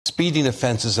speeding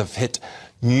offences have hit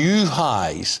new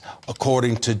highs,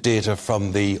 according to data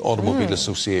from the Automobile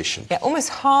Association. Yeah,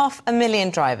 almost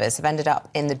 500,000 drivers have ended up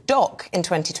in the dock in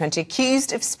 2020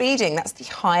 accused of speeding. That's the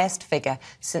highest figure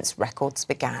since records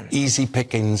began. Easy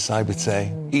pickings, I would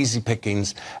say. Easy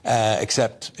pickings,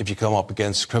 except if you come up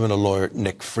against criminal lawyer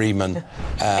Nick Freeman.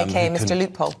 A.K.A. Mr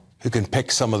Loophole. Who can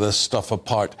pick some of this stuff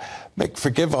apart. Mick,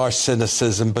 forgive our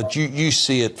cynicism, but you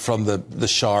see it from the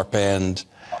sharp end.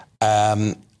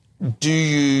 Do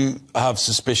you have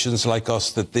suspicions like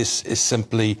us that this is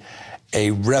simply a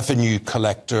revenue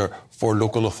collector for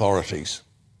local authorities?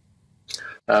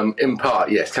 In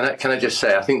part, yes. Can I just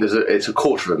say, I think it's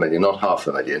 250,000, not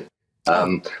 500,000.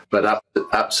 But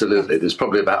absolutely, there's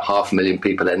probably about 500,000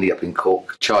 people ending up in court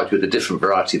charged with a different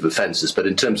variety of offences. But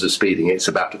in terms of speeding, it's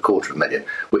about 250,000,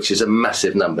 which is a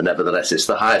massive number. Nevertheless, it's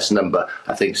the highest number,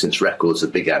 I think, since records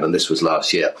have begun, and this was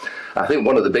last year. I think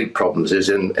one of the big problems is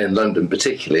in London,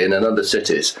 particularly, and in other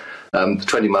cities, the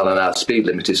 20-mile-an-hour speed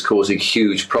limit is causing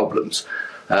huge problems.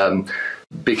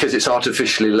 Because it's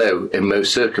artificially low in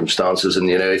most circumstances. And,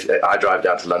 you know, if I drive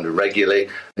down to London regularly,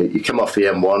 you come off the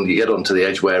M1, you get onto the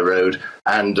Edgware Road,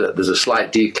 and there's a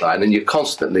slight decline, and you're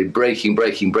constantly braking,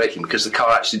 because the car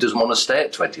actually doesn't want to stay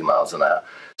at 20 miles an hour.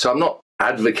 So I'm not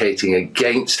advocating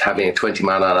against having a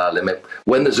 20-mile-an-hour limit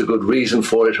when there's a good reason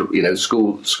for it, you know,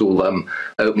 school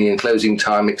opening and closing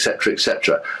time,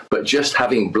 etc. But just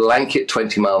having blanket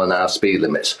 20-mile-an-hour speed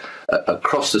limits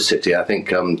across the city, I think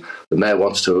the mayor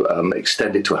wants to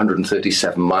extend it to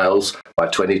 137 miles by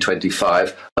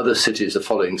 2025. Other cities are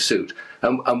following suit.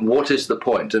 And what is the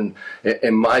point? And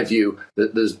in my view,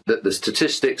 the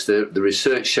statistics, the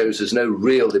research shows there's no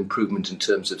real improvement in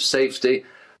terms of safety.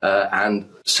 And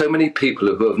so many people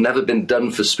who have never been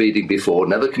done for speeding before,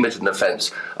 never committed an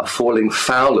offence, are falling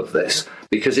foul of this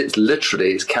because it's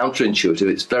counterintuitive.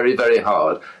 It's very, very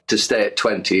hard to stay at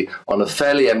 20 on a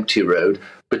fairly empty road,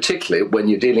 particularly when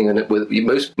you're dealing with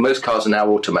most cars are now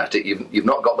automatic. You've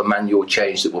not got the manual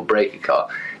change that will break a car.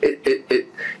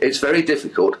 It's very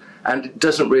difficult. And it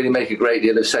doesn't really make a great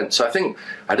deal of sense. So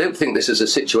I don't think this is a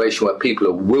situation where people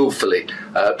are willfully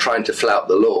trying to flout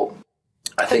the law.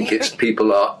 I think it's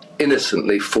people are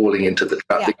innocently falling into the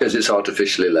trap because it's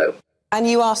artificially low. And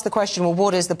you asked the question, well,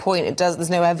 what is the point? There's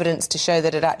no evidence to show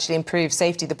that it actually improves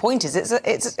safety. The point is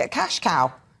it's a cash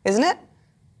cow, isn't it?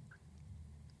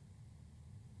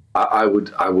 I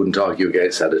wouldn't argue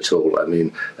against that at all. I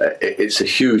mean, it's a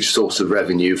huge source of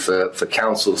revenue for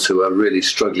councils who are really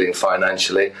struggling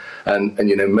financially. And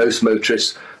you know, most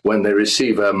motorists, when they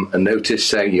receive a notice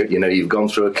saying, you know, you've gone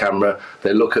through a camera,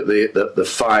 they look at the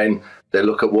fine, they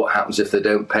look at what happens if they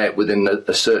don't pay it within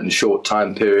a certain short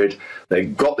time period.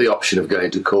 They've got the option of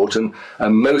going to court, and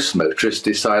most motorists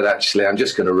decide, actually, I'm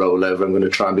just going to roll over, I'm going to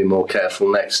try and be more careful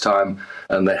next time,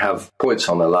 and they have points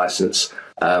on their licence.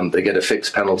 They get a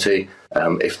fixed penalty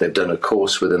if they've done a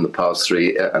course within the past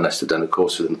unless they've done a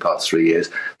course within the past 3 years.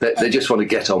 They just want to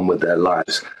get on with their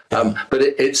lives. But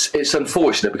it's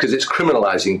unfortunate because it's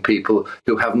criminalising people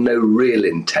who have no real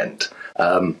intent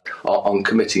on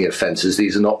committing offences.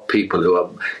 These are not people who are,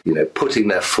 you know, putting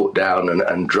their foot down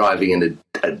and driving in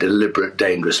a deliberate,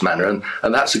 dangerous manner.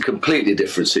 And that's a completely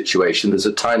different situation. There's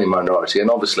a tiny minority. And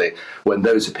obviously, when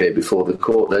those appear before the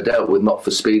court, they're dealt with not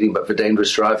for speeding, but for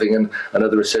dangerous driving and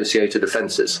other associated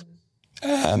offences.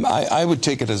 I would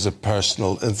take it as a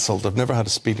personal insult. I've never had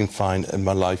a speeding fine in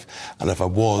my life, and if I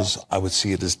was, I would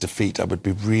see it as defeat. I would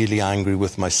be really angry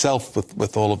with myself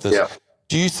with all of this. Yeah.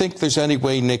 Do you think there's any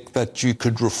way, Nick, that you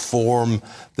could reform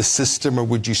the system, or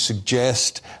would you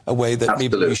suggest a way that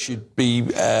maybe we should be,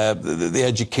 the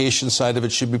education side of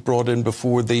it should be brought in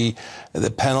before the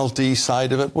penalty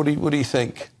side of it? What do you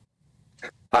think?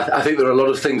 I think there are a lot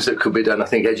of things that could be done. I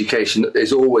think education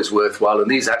is always worthwhile,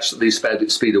 and these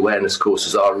speed awareness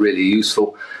courses are really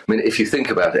useful. I mean, if you think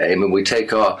about it, Eamon,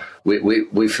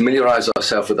 we familiarise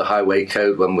ourselves with the highway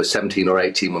code when we're 17 or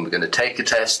 18 when we're going to take a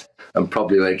test, and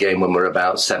probably again when we're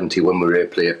about 70 when we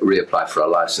reapply for our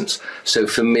licence. So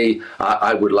for me,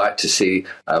 I would like to see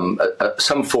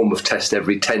some form of test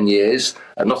every 10 years,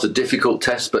 and not a difficult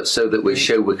test, but so that we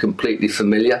show we're completely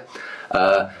familiar.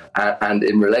 And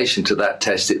in relation to that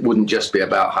test, it wouldn't just be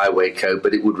about highway code,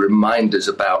 but it would remind us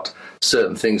about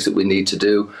certain things that we need to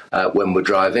do when we're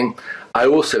driving. I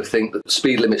also think that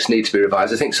speed limits need to be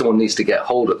revised. I think someone needs to get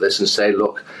hold of this and say,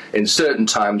 look, in certain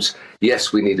times,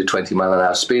 yes, we need a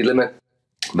 20-mile-an-hour speed limit,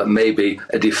 but maybe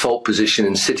a default position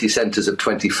in city centres of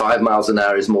 25 miles an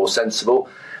hour is more sensible.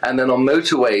 And then on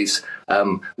motorways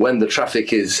when the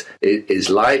traffic is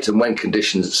light and when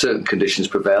certain conditions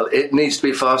prevail, it needs to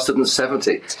be faster than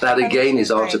 70. That again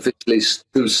is artificially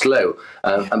too slow,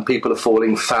 and people are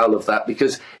falling foul of that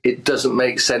because it doesn't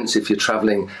make sense if you're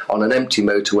travelling on an empty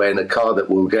motorway in a car that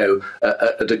will go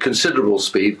at a considerable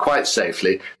speed quite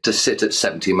safely to sit at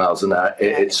 70 miles an hour.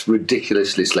 It's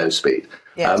ridiculously slow speed.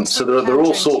 So there are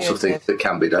all sorts of things that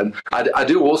can be done. I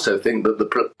do also think that the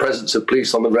presence of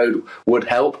police on the road would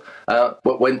help.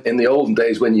 When in the olden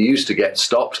days, when you used to get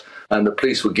stopped and the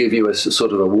police would give you a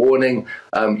sort of a warning,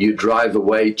 you drive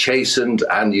away chastened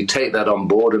and you take that on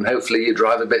board and hopefully you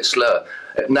drive a bit slower.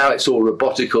 Now it's all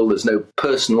robotical. There's no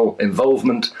personal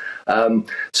involvement.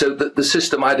 So the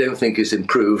system, I don't think, is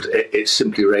improved. It's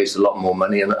simply raised a lot more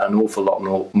money and an awful lot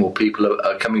more people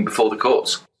are coming before the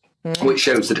courts. Which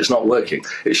shows that it's not working.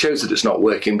 It shows that it's not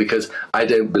working because I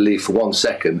don't believe for 1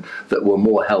 second that we're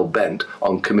more hell-bent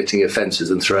on committing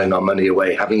offences and throwing our money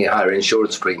away, having higher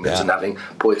insurance premiums and having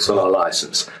points on our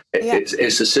licence.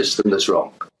 It's a system that's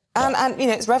wrong. And, you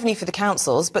know, it's revenue for the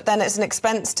councils, but then it's an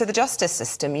expense to the justice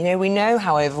system. You know, we know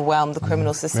how overwhelmed the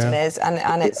criminal system is,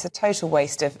 and it's a total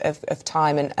waste of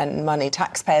time and money,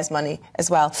 taxpayers' money as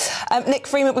well. Nick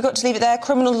Freeman, we've got to leave it there.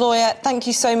 Criminal lawyer, thank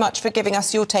you so much for giving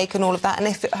us your take on all of that. And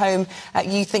if at home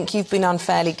you think you've been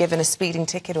unfairly given a speeding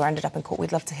ticket or ended up in court,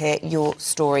 we'd love to hear your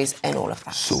stories in all of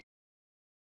that.